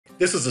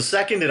This is the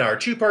second in our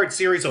two-part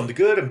series on the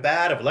good and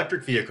bad of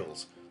electric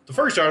vehicles. The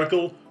first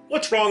article,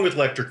 What's Wrong with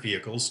Electric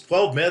Vehicles?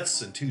 12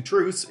 Myths and 2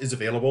 Truths, is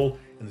available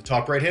in the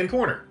top right-hand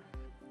corner.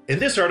 In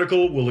this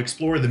article, we'll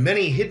explore the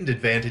many hidden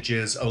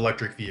advantages of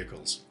electric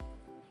vehicles.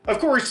 Of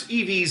course,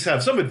 EVs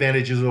have some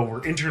advantages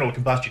over internal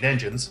combustion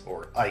engines,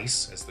 or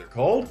ICE as they're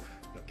called,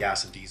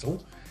 gas and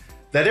diesel,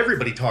 that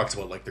everybody talks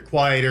about, like they're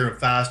quieter and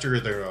faster,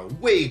 they're a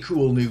way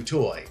cool new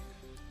toy.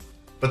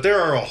 But there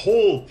are a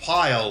whole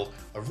pile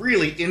of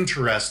really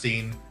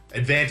interesting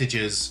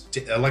advantages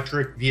to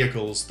electric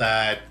vehicles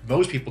that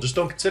most people just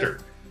don't consider.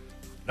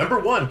 Number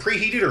one,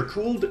 preheated or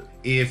cooled.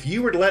 If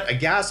you were to let a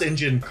gas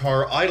engine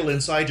car idle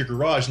inside your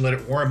garage and let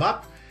it warm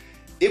up,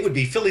 it would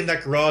be filling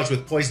that garage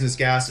with poisonous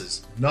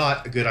gases.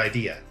 Not a good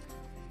idea.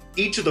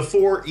 Each of the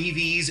 4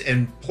 EVs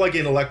and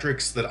plug-in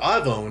electrics that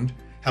I've owned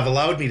have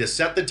allowed me to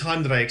set the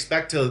time that I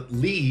expect to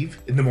leave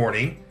in the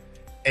morning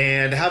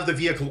and have the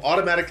vehicle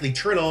automatically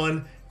turn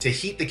on to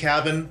heat the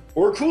cabin,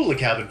 or cool the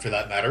cabin for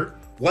that matter,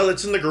 while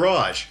it's in the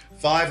garage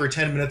 5 or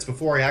 10 minutes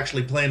before I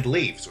actually plan to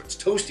leave, so it's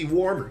toasty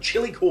warm or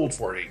chilly cold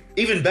for me.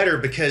 Even better,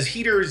 because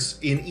heaters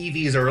in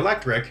EVs are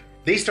electric,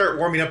 they start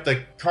warming up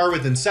the car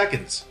within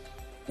seconds.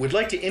 Would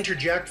like to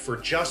interject for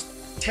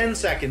just 10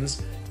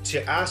 seconds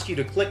to ask you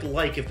to click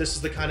like if this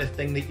is the kind of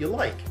thing that you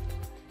like.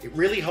 It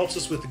really helps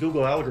us with the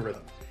Google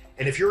algorithm.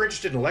 And if you're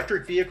interested in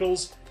electric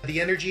vehicles,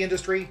 the energy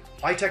industry,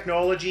 high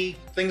technology,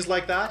 things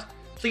like that,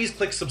 please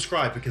click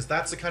subscribe because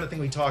that's the kind of thing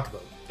we talk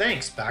about.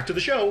 Thanks, back to the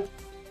show.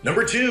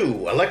 Number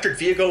 2, electric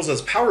vehicles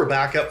as power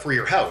backup for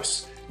your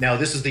house. Now,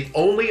 this is the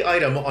only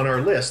item on our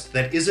list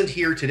that isn't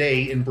here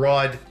today in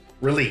broad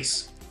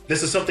release.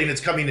 This is something that's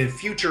coming in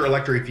future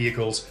electric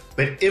vehicles,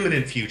 but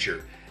imminent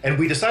future. And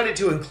we decided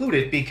to include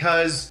it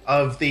because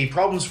of the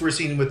problems we're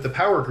seeing with the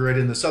power grid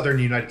in the southern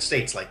United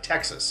States, like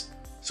Texas.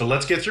 So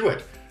let's get through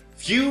it.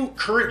 Few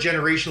current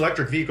generation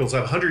electric vehicles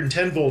have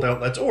 110 volt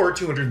outlets or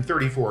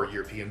 234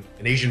 European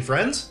and Asian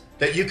friends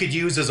that you could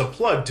use as a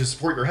plug to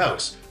support your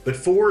house. But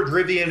Ford,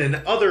 Rivian, and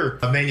other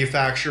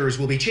manufacturers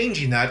will be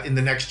changing that in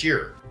the next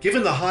year.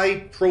 Given the high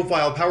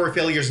profile power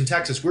failures in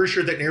Texas, we're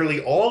sure that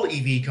nearly all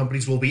EV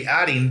companies will be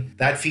adding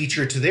that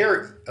feature to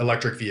their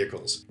electric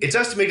vehicles. It's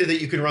estimated that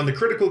you can run the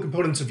critical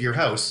components of your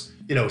house,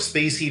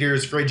 space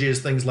heaters, fridges,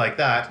 things like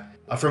that,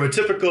 from a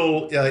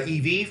typical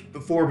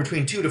EV for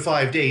between 2 to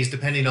 5 days,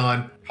 depending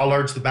on how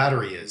large the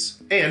battery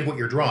is and what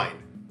you're drawing.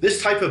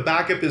 This type of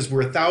backup is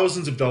worth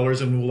thousands of dollars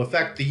and will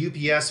affect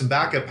the UPS and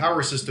backup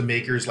power system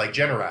makers like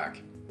Generac.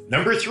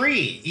 Number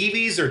 3,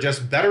 EVs are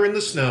just better in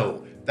the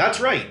snow.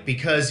 That's right,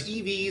 because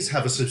EVs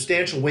have a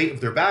substantial weight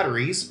of their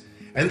batteries,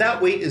 and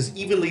that weight is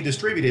evenly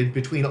distributed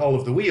between all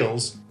of the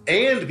wheels,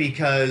 and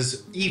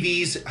because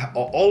EVs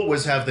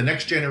always have the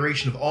next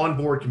generation of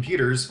onboard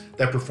computers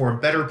that perform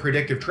better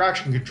predictive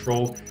traction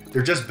control,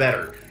 they're just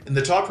better. In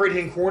the top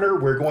right-hand corner,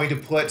 we're going to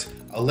put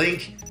a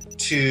link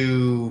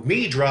to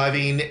me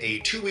driving a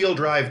 2-wheel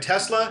drive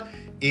Tesla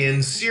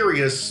in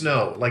serious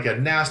snow, like a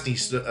nasty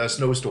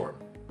snowstorm.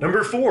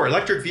 Number 4,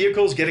 electric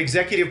vehicles get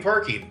executive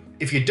parking.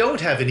 If you don't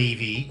have an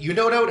EV, you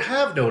no doubt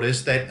have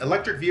noticed that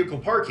electric vehicle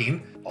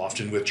parking,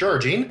 often with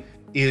charging,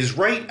 is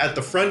right at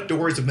the front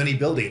doors of many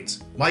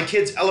buildings. My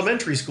kid's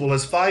elementary school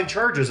has 5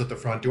 chargers at the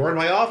front door, and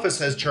my office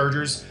has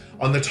chargers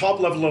on the top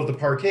level of the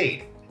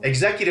parkade.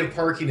 Executive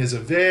parking is a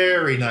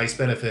very nice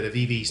benefit of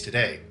EVs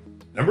today.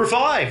 Number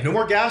 5, no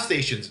more gas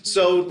stations.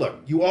 So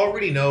look, you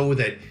already know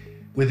that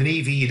with an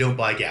EV you don't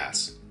buy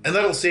gas. And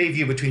that'll save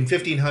you between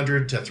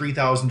 $1,500 to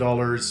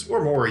 $3,000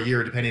 or more a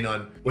year depending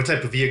on what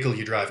type of vehicle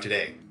you drive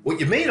today. What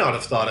you may not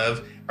have thought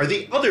of are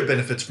the other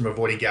benefits from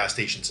avoiding gas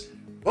stations.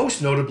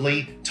 Most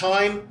notably,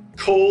 time,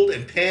 cold,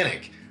 and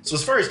panic. So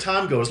as far as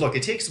time goes, look,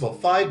 it takes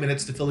about 5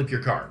 minutes to fill up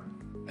your car.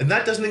 And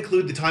that doesn't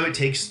include the time it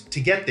takes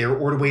to get there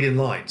or to wait in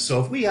line. So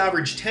if we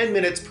average 10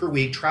 minutes per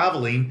week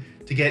traveling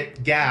to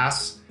get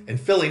gas and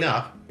filling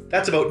up,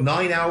 that's about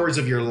 9 hours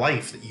of your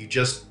life that you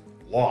just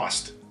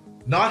lost.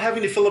 Not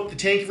having to fill up the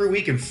tank every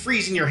week and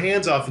freezing your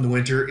hands off in the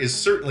winter is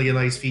certainly a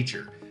nice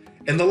feature.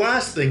 And the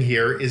last thing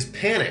here is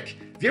panic.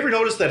 Have you ever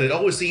noticed that it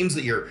always seems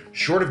that you're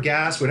short of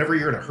gas whenever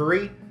you're in a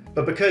hurry?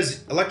 But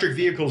because electric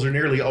vehicles are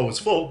nearly always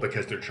full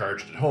because they're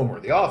charged at home or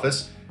the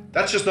office,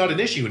 that's just not an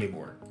issue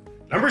anymore.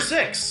 Number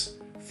 6,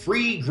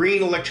 free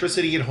green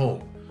electricity at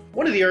home.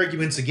 One of the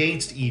arguments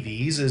against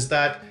EVs is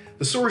that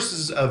the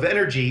sources of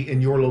energy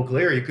in your local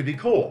area could be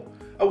coal.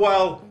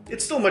 While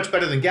it's still much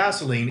better than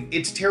gasoline,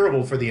 it's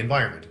terrible for the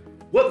environment.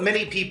 What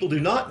many people do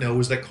not know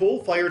is that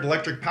coal-fired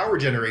electric power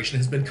generation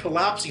has been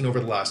collapsing over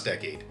the last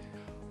decade.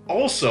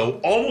 Also,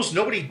 almost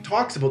nobody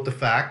talks about the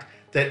fact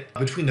that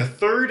between a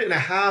third and a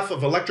half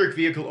of electric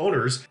vehicle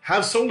owners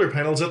have solar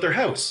panels at their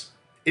house.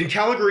 In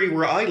Calgary,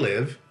 where I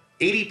live,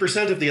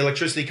 80% of the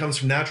electricity comes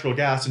from natural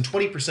gas and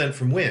 20%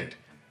 from wind.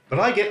 But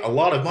I get a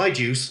lot of my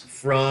juice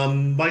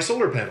from my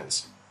solar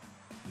panels.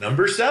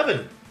 Number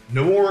 7,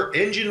 no more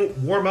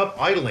engine warm-up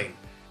idling.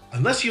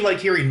 Unless you like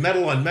hearing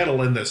metal on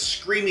metal and the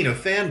screaming of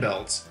fan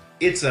belts,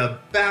 it's a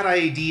bad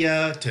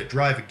idea to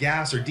drive a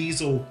gas or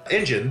diesel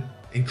engine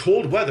in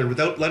cold weather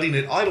without letting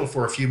it idle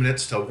for a few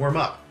minutes to warm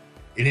up.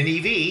 In an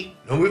EV,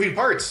 no moving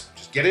parts,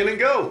 just get in and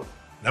go.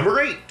 Number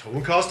 8,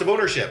 total cost of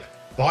ownership.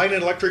 Buying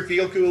an electric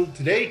vehicle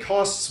today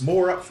costs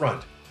more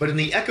upfront. But in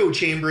the echo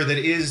chamber that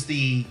is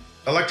the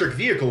electric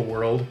vehicle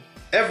world,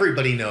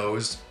 everybody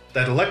knows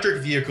that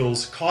electric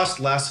vehicles cost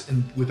less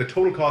with the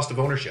total cost of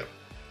ownership.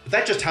 But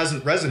that just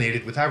hasn't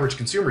resonated with average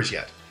consumers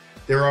yet.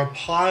 There are a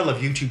pile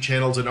of YouTube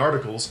channels and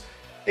articles,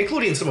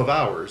 including some of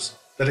ours,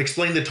 that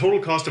explain the total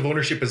cost of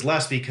ownership is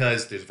less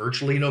because there's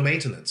virtually no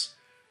maintenance.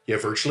 You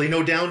have virtually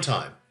no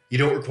downtime. You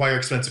don't require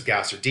expensive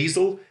gas or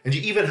diesel, and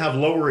you even have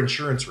lower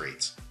insurance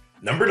rates.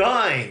 Number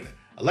 9,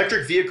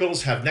 electric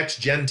vehicles have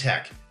next-gen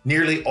tech.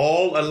 Nearly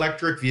all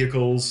electric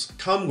vehicles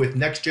come with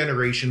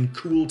next-generation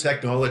cool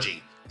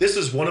technology. This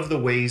is one of the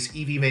ways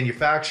EV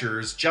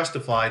manufacturers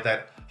justify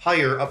that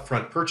higher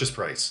upfront purchase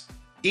price.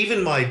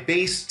 Even my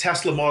base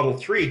Tesla Model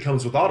 3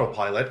 comes with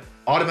autopilot,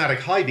 automatic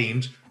high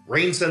beams,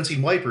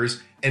 rain-sensing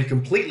wipers, and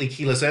completely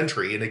keyless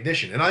entry and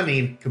ignition. And I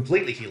mean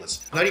completely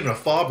keyless, not even a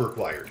fob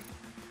required.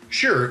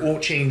 Sure, it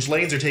won't change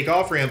lanes or take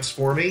off ramps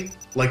for me,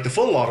 like the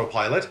full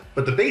autopilot,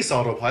 but the base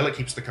autopilot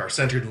keeps the car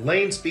centered in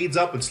lane, speeds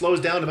up and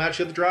slows down to match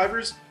the other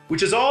drivers,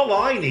 which is all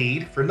I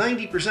need for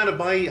 90% of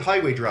my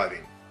highway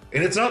driving.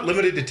 And it's not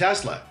limited to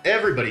Tesla,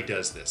 everybody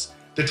does this.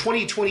 The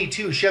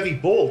 2022 Chevy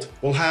Bolt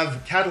will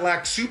have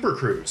Cadillac Super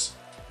Cruise.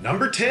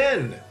 Number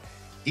 10,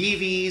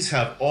 EVs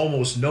have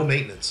almost no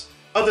maintenance.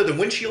 Other than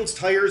windshields,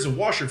 tires, and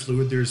washer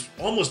fluid, there's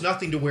almost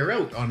nothing to wear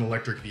out on an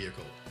electric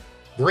vehicle.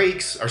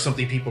 Brakes are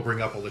something people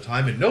bring up all the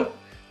time, and nope,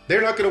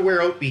 they're not going to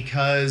wear out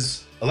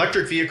because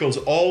electric vehicles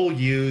all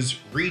use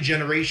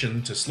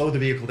regeneration to slow the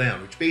vehicle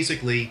down, which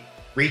basically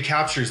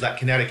recaptures that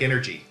kinetic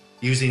energy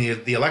using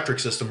the electric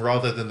system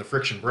rather than the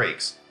friction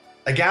brakes.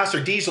 A gas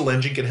or diesel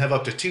engine can have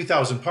up to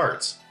 2,000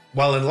 parts,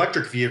 while an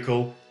electric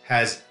vehicle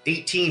has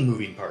 18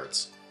 moving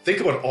parts. Think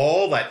about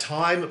all that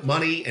time,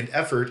 money, and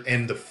effort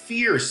and the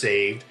fear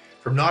saved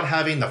from not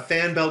having the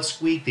fan belt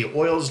squeak, the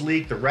oils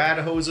leak, the rad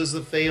hoses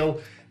that fail,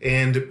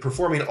 and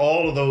performing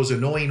all of those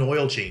annoying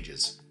oil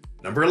changes.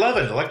 Number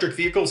 11, electric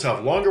vehicles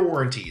have longer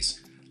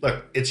warranties.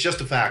 Look, it's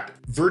just a fact.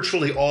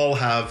 Virtually all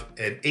have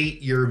an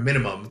 8-year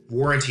minimum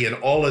warranty on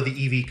all of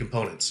the EV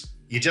components.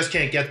 You just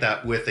can't get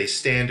that with a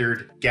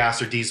standard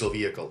gas or diesel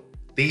vehicle.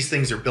 These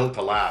things are built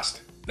to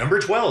last. Number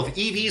 12,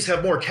 EVs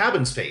have more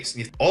cabin space.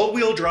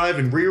 All-wheel drive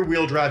and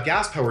rear-wheel drive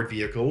gas-powered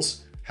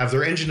vehicles have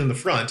their engine in the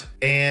front,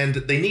 and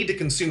they need to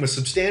consume a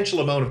substantial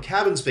amount of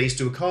cabin space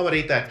to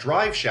accommodate that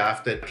drive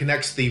shaft that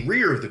connects the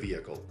rear of the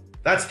vehicle.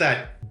 That's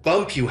that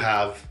bump you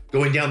have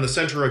going down the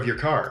center of your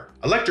car.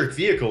 Electric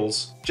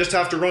vehicles just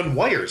have to run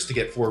wires to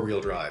get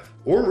four-wheel drive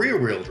or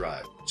rear-wheel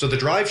drive, so the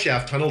drive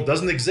shaft tunnel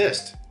doesn't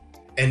exist.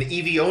 And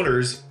EV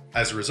owners,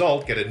 as a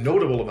result, get a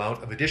notable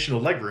amount of additional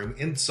legroom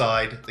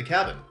inside the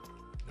cabin.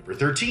 Number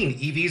 13,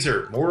 EVs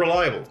are more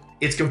reliable.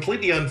 It's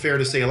completely unfair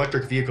to say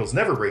electric vehicles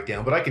never break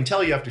down, but I can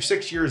tell you after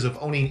 6 years of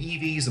owning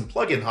EVs and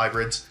plug-in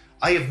hybrids,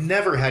 I have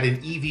never had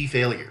an EV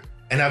failure,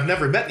 and I've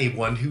never met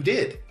anyone who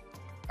did.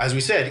 As we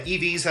said,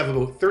 EVs have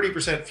about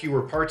 30%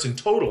 fewer parts in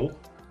total,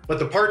 but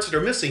the parts that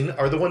are missing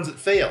are the ones that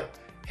fail.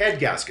 Head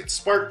gaskets,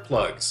 spark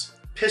plugs,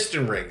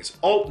 piston rings,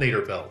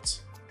 alternator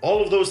belts.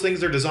 All of those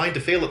things are designed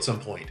to fail at some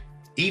point.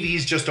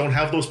 EVs just don't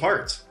have those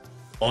parts.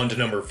 On to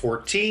number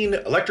 14,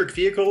 electric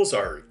vehicles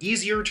are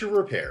easier to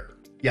repair.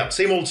 Yeah,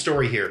 same old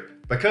story here.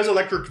 Because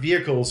electric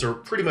vehicles are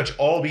pretty much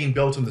all being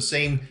built in the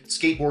same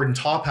skateboard and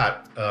top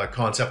hat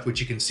concept, which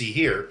you can see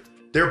here,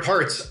 their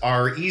parts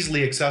are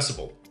easily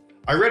accessible.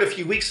 I read a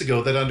few weeks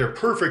ago that under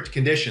perfect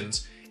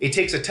conditions, it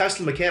takes a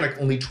Tesla mechanic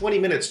only 20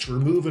 minutes to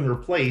remove and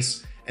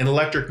replace an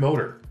electric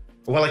motor.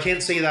 But while I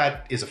can't say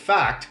that is a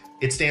fact,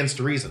 it stands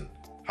to reason.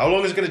 How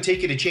long is it going to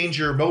take you to change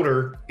your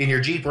motor in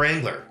your Jeep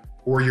Wrangler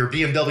or your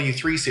BMW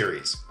 3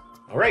 Series?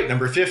 All right,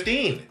 number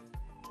 15.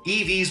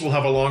 EVs will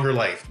have a longer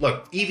life.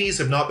 Look, EVs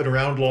have not been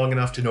around long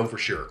enough to know for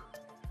sure.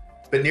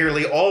 But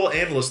nearly all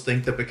analysts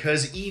think that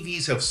because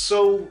EVs have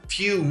so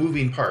few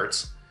moving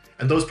parts,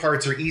 and those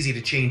parts are easy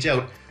to change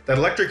out, that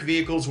electric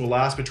vehicles will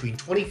last between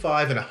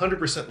 25 and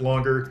 100%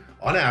 longer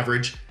on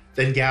average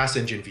than gas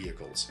engine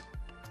vehicles.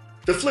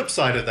 The flip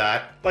side of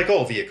that, like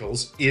all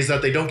vehicles, is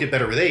that they don't get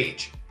better with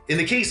age. In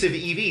the case of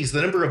EVs,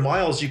 the number of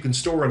miles you can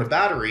store on a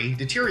battery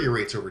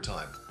deteriorates over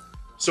time.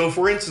 So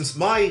for instance,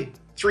 my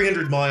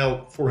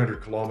 300-mile,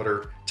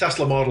 400-kilometer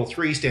Tesla Model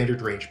 3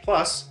 Standard Range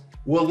Plus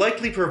will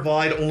likely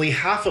provide only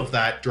half of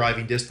that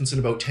driving distance in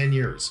about 10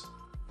 years.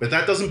 But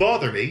that doesn't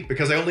bother me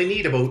because I only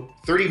need about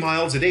 30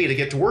 miles a day to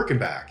get to work and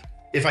back.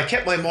 If I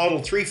kept my Model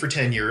 3 for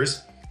 10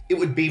 years, it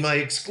would be my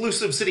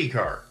exclusive city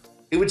car.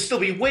 It would still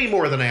be way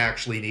more than I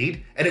actually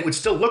need, and it would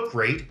still look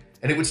great,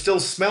 and it would still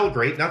smell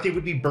great. Nothing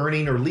would be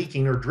burning or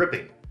leaking or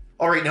dripping.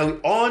 All right, now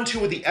on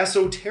to the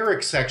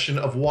esoteric section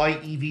of why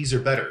EVs are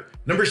better.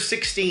 Number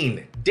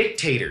 16,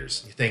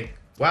 Dictators. You think,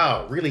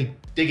 wow, really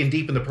digging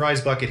deep in the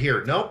prize bucket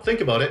here. No,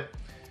 think about it.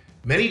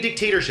 Many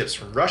dictatorships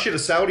from Russia to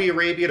Saudi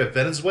Arabia to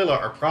Venezuela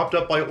are propped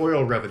up by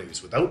oil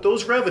revenues. Without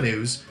those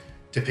revenues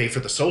to pay for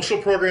the social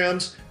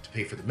programs, to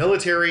pay for the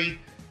military,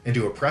 and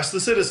to oppress the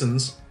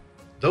citizens,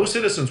 those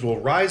citizens will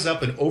rise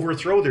up and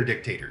overthrow their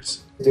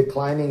dictators.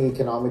 declining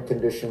economic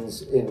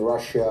conditions in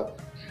Russia.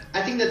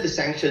 I think that the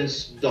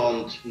sanctions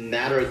don't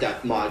matter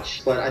that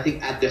much, but I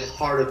think at the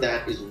heart of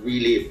that is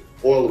really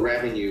oil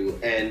revenue.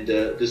 And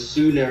the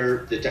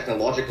sooner the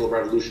technological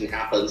revolution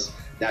happens,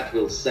 that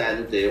will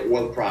send the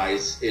oil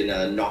price in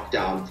a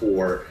knockdown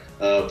for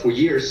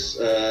years.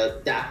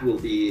 That will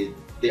be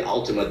the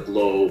ultimate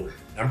blow.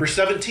 Number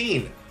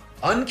 17,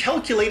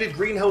 uncalculated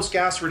greenhouse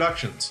gas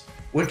reductions.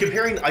 When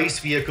comparing ICE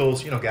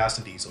vehicles, gas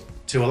and diesel,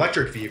 to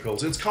electric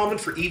vehicles, it's common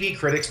for EV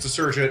critics to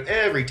search out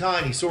every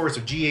tiny source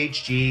of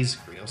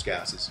GHGs, greenhouse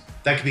gases,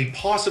 that could be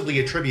possibly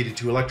attributed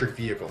to electric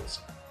vehicles.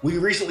 We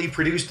recently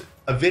produced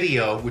a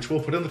video, which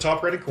we'll put in the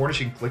top right-hand corner, so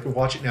you can click and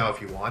watch it now if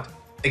you want,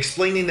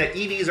 explaining that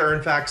EVs are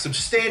in fact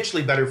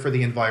substantially better for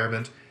the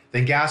environment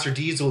than gas or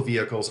diesel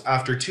vehicles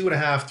after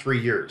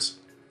 2.5–3 years.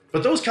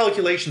 But those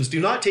calculations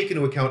do not take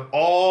into account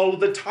all of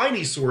the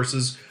tiny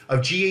sources of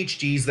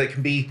GHGs that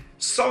can be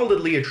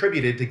solidly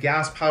attributed to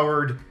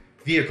gas-powered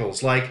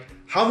vehicles, like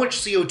how much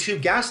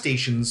CO2 gas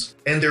stations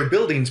and their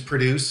buildings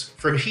produce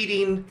from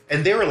heating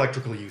and their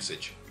electrical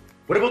usage.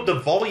 What about the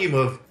volume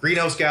of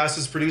greenhouse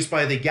gases produced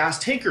by the gas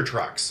tanker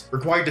trucks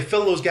required to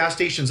fill those gas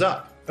stations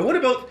up? And what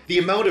about the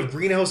amount of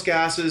greenhouse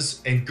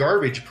gases and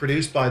garbage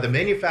produced by the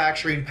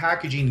manufacturing,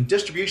 packaging, and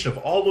distribution of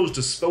all those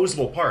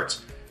disposable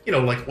parts?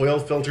 Like oil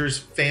filters,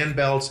 fan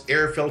belts,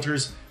 air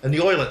filters, and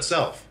the oil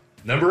itself.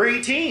 Number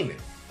 18,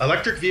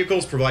 electric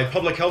vehicles provide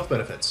public health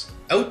benefits.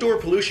 Outdoor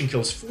pollution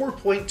kills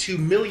 4.2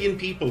 million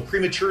people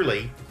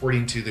prematurely,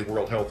 according to the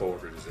World Health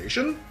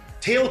Organization.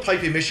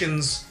 Tailpipe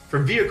emissions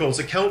from vehicles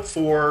account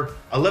for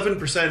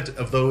 11%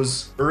 of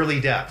those early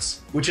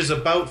deaths, which is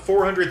about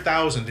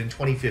 400,000 in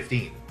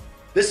 2015.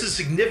 This is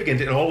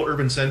significant in all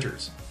urban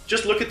centers.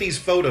 Just look at these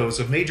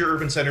photos of major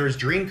urban centers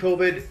during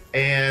COVID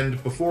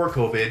and before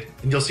COVID,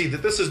 and you'll see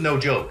that this is no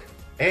joke.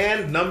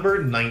 And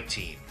number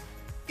 19,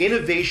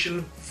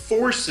 innovation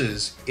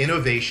forces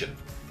innovation.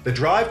 The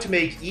drive to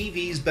make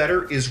EVs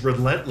better is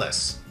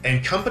relentless,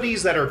 and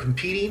companies that are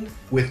competing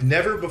with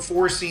never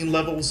before seen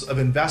levels of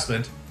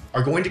investment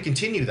are going to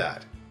continue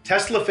that.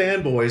 Tesla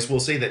fanboys will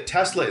say that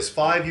Tesla is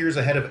 5 years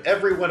ahead of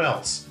everyone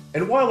else.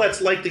 And while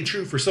that's likely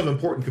true for some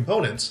important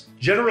components,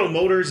 General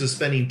Motors is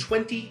spending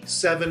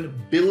 $27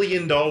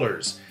 billion,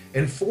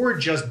 and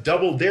Ford just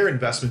doubled their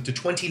investment to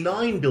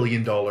 $29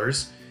 billion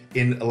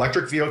in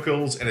electric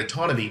vehicles and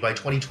autonomy by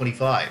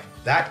 2025.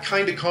 That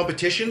kind of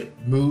competition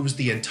moves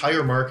the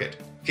entire market.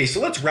 Okay,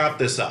 so let's wrap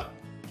this up.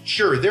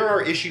 Sure, there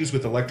are issues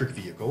with electric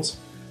vehicles,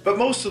 but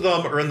most of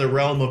them are in the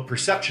realm of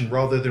perception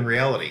rather than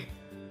reality,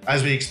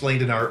 as we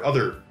explained in our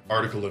other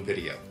article and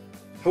video.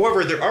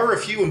 However, there are a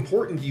few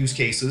important use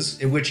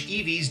cases in which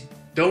EVs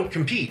don't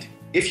compete.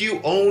 If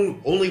you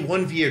own only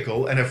one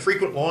vehicle and have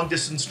frequent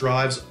long-distance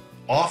drives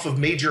off of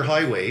major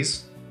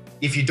highways,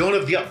 if you don't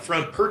have the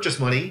upfront purchase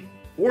money,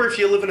 or if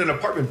you live in an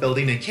apartment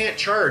building and can't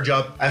charge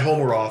up at home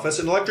or office,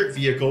 an electric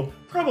vehicle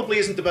probably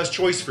isn't the best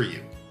choice for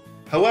you.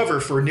 However,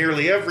 for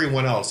nearly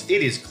everyone else,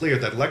 it is clear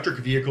that electric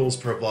vehicles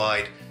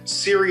provide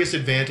serious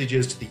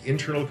advantages to the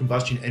internal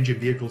combustion engine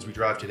vehicles we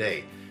drive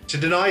today. To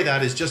deny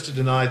that is just to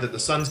deny that the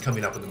sun's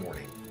coming up in the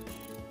morning.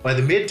 By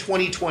the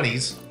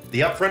mid-2020s,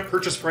 the upfront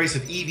purchase price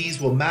of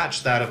EVs will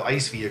match that of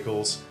ICE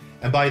vehicles,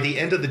 and by the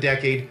end of the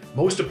decade,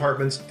 most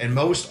apartments and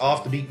most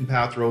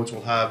off-the-beaten-path roads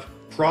will have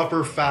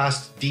proper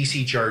fast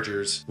DC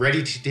chargers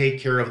ready to take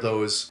care of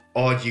those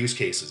odd use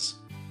cases.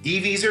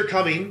 EVs are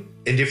coming,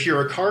 and if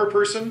you're a car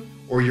person,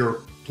 or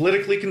you're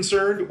politically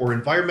concerned or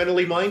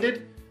environmentally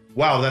minded,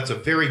 wow, that's a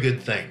very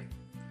good thing.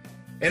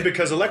 And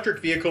because electric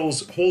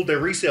vehicles hold their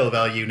resale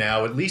value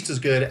now at least as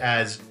good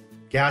as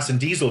gas and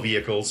diesel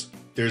vehicles,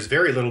 there's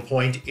very little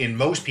point in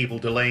most people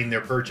delaying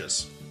their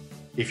purchase.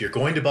 If you're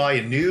going to buy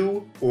a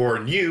new or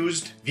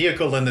used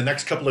vehicle in the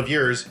next couple of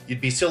years,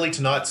 you'd be silly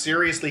to not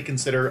seriously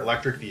consider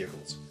electric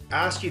vehicles.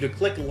 Ask you to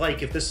click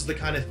like if this is the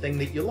kind of thing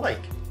that you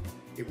like.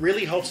 It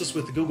really helps us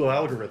with the Google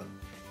algorithm.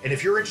 And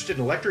if you're interested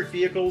in electric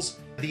vehicles,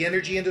 the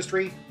energy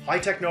industry, high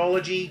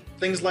technology,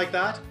 things like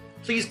that,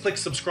 please click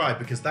subscribe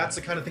because that's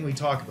the kind of thing we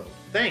talk about.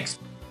 Thanks.